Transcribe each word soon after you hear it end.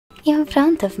In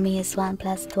front of me is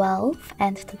OnePlus 12,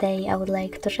 and today I would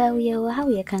like to show you how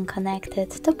you can connect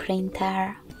it to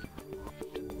printer.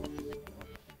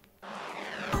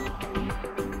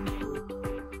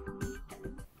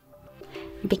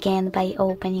 Begin by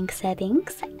opening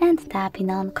settings and tapping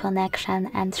on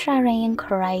connection and sharing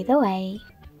right away.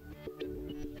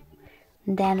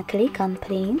 Then click on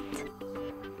print.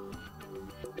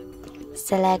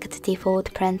 Select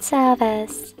default print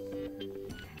service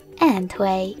and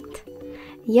wait.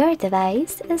 Your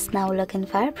device is now looking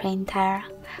for a printer.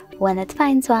 When it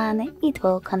finds one, it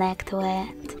will connect to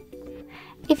it.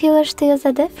 If you wish to use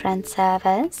a different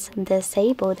service,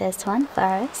 disable this one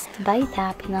first by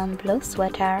tapping on blue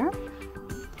switcher.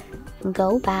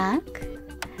 Go back,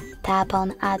 tap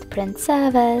on Add Print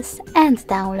Service and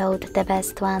download the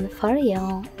best one for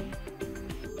you.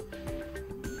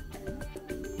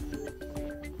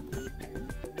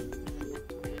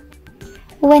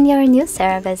 When your new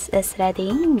service is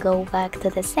ready, go back to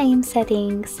the same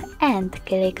settings and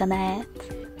click on it.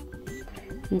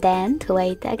 Then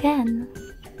wait again.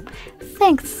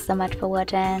 Thanks so much for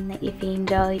watching. If you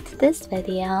enjoyed this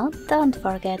video, don't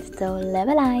forget to leave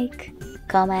a like,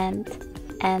 comment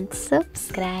and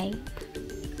subscribe.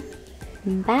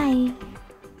 Bye!